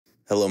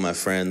Hello, my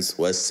friends.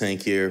 Wes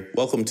Tank here.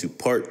 Welcome to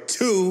part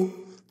 2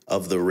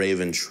 of the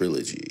Raven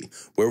trilogy,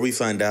 where we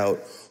find out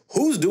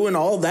who's doing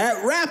all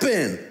that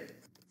rapping.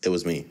 It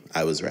was me.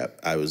 I was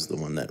the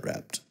one that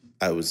rapped.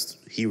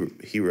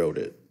 He wrote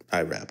it.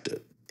 I rapped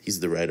it. He's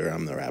the writer.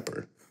 I'm the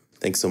rapper.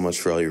 Thanks so much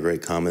for all your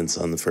great comments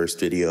on the first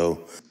video.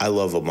 I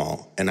love them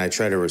all, and I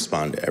try to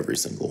respond to every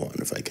single one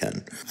if I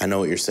can. I know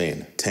what you're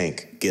saying.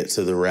 Tank, get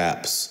to the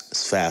raps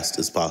as fast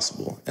as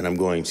possible, and I'm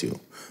going to.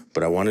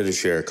 But I wanted to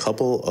share a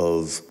couple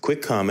of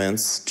quick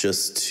comments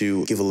just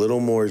to give a little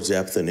more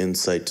depth and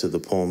insight to the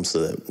poem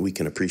so that we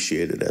can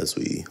appreciate it as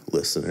we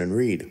listen and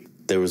read.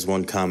 There was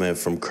one comment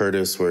from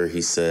Curtis where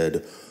he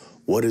said,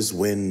 "What is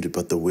wind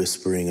but the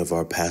whispering of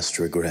our past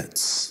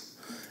regrets?"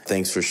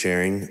 Thanks for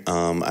sharing.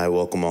 I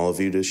welcome all of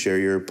you to share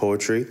your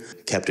poetry.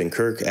 Captain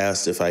Kirk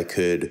asked if I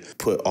could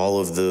put all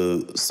of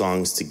the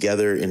songs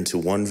together into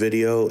one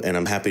video, and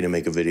I'm happy to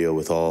make a video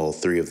with all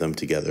 3 of them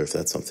together if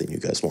that's something you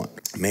guys want.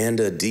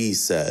 Amanda D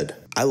said,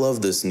 "I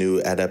love this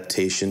new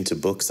adaptation to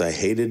books I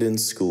hated in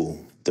school.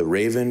 The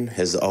Raven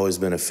has always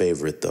been a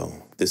favorite,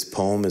 though. This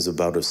poem is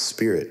about a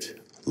spirit,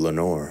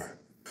 Lenore.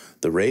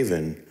 The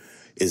Raven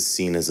is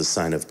seen as a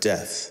sign of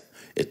death.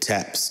 It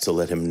taps to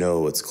let him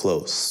know it's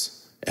close,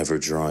 ever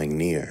drawing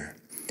near,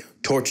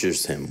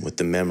 tortures him with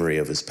the memory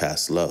of his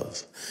past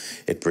love.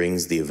 It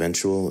brings the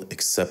eventual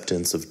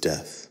acceptance of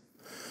death.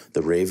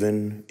 The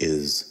Raven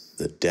is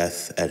the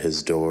death at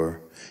his door,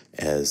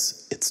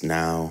 as it's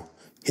now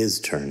his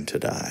turn to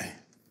die."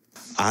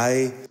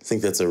 I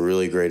think that's a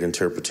really great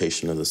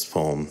interpretation of this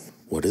poem.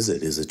 What is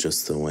it? Is it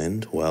just the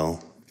wind?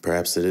 Well,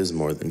 perhaps it is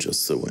more than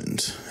just the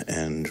wind,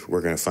 and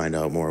we're going to find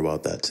out more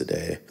about that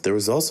today. There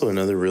was also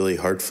another really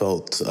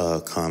heartfelt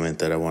comment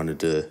that I wanted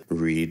to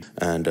read,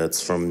 and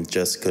it's from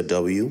Jessica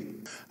W.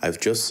 "I've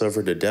just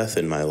suffered a death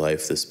in my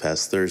life this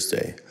past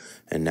Thursday,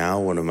 and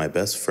now one of my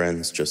best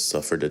friends just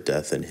suffered a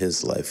death in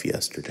his life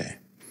yesterday."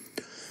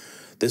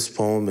 This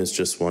poem is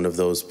just one of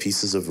those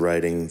pieces of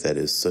writing that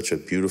is such a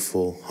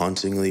beautiful,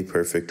 hauntingly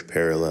perfect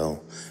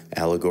parallel,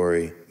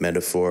 allegory,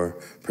 metaphor,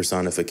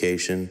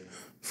 personification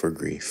for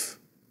grief.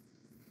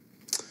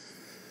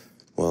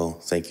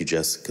 Well, thank you,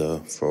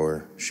 Jessica,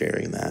 for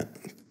sharing that.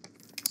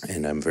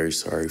 And I'm very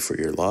sorry for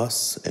your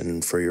loss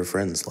and for your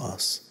friend's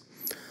loss.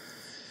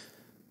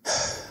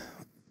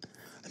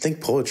 I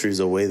think poetry is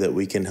a way that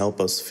we can help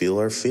us feel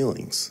our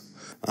feelings.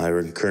 I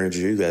would encourage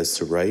you guys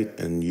to write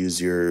and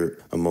use your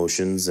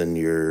emotions and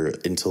your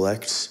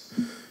intellect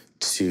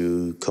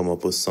to come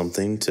up with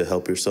something to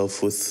help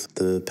yourself with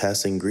the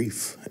passing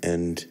grief.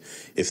 And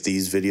if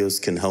these videos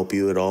can help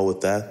you at all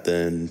with that,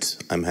 then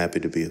I'm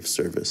happy to be of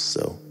service.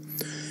 So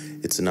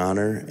it's an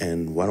honor,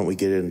 and why don't we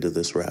get into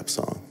this rap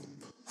song?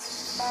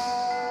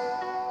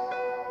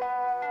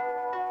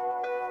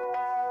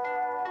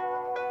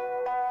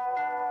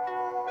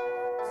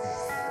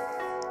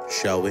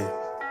 Shall we?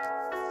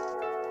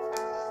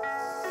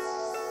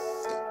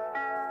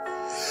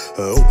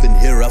 Open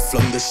here, I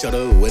flung the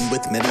shutter, and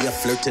with many a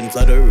flirt and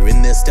flutter,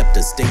 in there stepped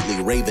a stately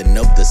raven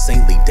of the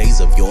saintly days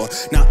of yore.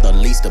 Not the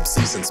least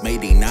obseisance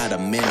made he, not a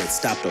minute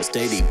stopped or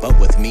steady, but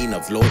with mien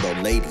of lord or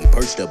lady,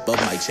 perched above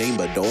my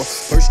chamber door,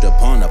 perched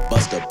upon a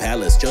bust of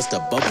palace just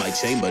above my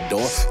chamber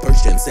door,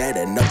 perched and sad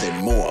and nothing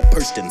more,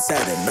 perched and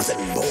sad and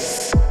nothing more.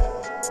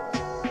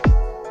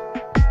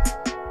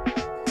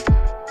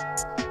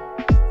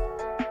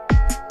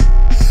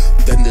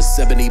 Then this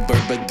ebony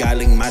bird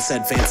beguiling my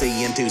sad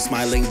fancy into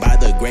smiling by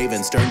the grave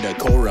and stern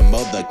decorum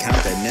of the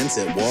countenance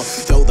it wore.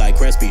 Though thy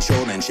crest be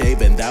shorn and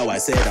shaven, thou I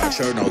said art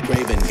sure no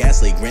craven,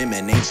 ghastly grim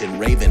and ancient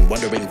raven,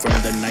 wandering from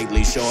the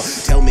nightly shore.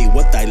 Tell me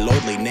what thy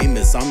lordly name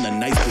is on the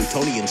nice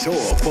Plutonian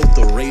shore. Quoth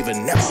the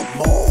raven,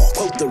 nevermore.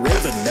 Quoth the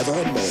raven,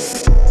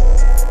 nevermore.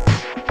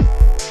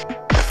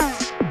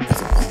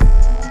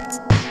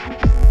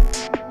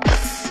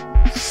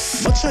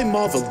 Much I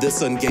marveled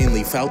this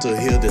ungainly fowl to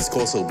hear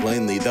discourse so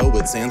plainly, though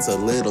its answer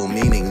little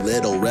meaning,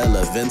 little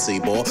relevancy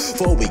bore.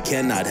 For we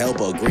cannot help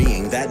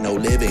agreeing that no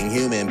living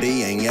human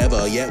being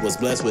ever yet was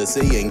blessed with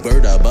seeing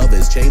bird above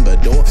his chamber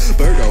door,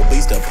 bird or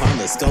beast upon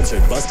the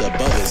sculptured bust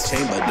above his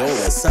chamber door.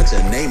 With such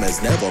a name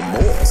as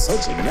nevermore,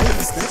 such a name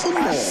as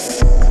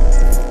nevermore.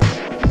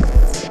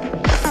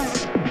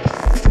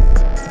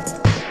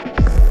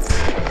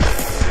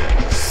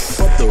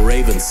 The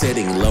raven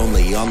sitting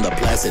lonely on the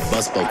placid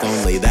bust spoke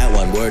only that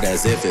one word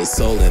as if his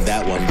soul in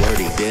that one word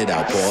he did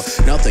outpour.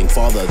 Nothing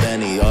farther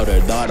than he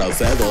uttered, not a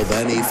feather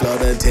then he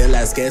fluttered, till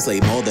I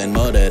scarcely more than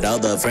muttered,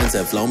 other friends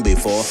have flown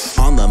before.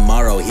 On the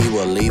morrow he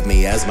will leave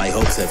me as my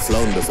hopes have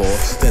flown before.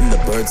 Then the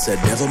bird said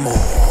nevermore.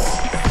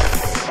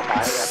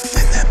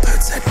 Then that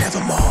bird said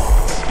nevermore.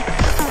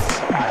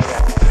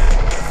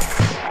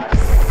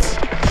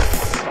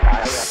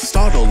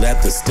 Startled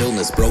at the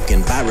stillness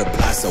broken by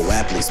reply so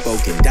aptly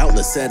spoken,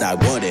 doubtless said I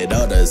what it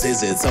utters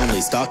is its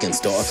only stock in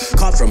store,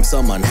 caught from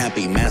some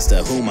unhappy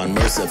master whom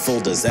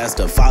unmerciful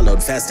disaster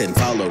followed fast and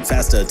followed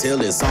faster, till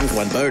his songs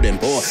one burden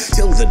bore,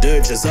 till the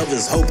dirges of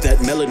his hope that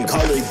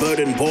melancholy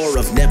burden bore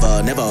of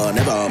never, never,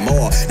 never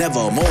more,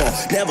 never more,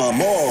 never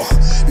more,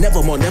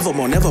 never more, never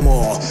more, never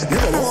more,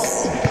 never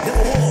more,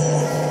 never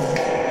more.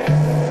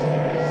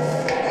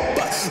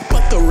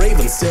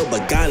 still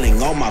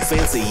beguiling all my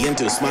fancy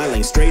into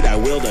smiling straight. I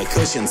wheeled a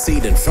cushioned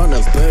seat in front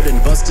of bird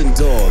and busting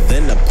door.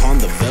 Then upon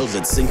the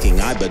velvet sinking,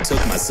 I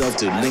betook myself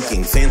to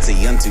linking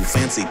fancy unto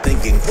fancy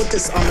thinking. What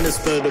this ominous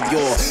bird of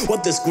yore,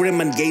 what this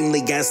grim and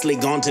gamely, ghastly,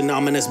 gaunt and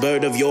ominous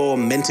bird of yore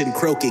meant in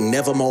croaking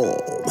nevermore,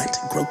 meant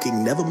in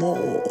croaking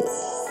nevermore.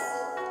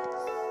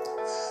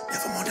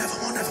 Nevermore,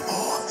 nevermore,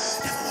 nevermore,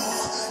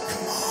 nevermore,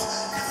 nevermore,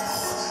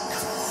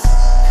 nevermore.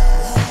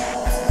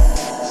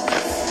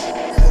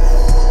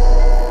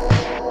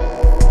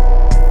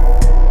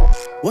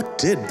 What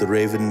did the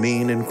raven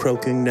mean in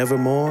croaking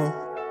nevermore?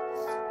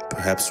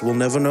 Perhaps we'll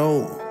never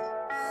know,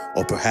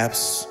 or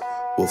perhaps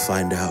we'll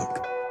find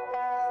out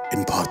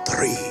in part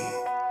 3.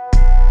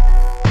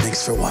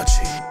 Thanks for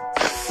watching.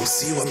 We'll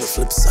see you on the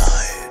flip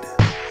side.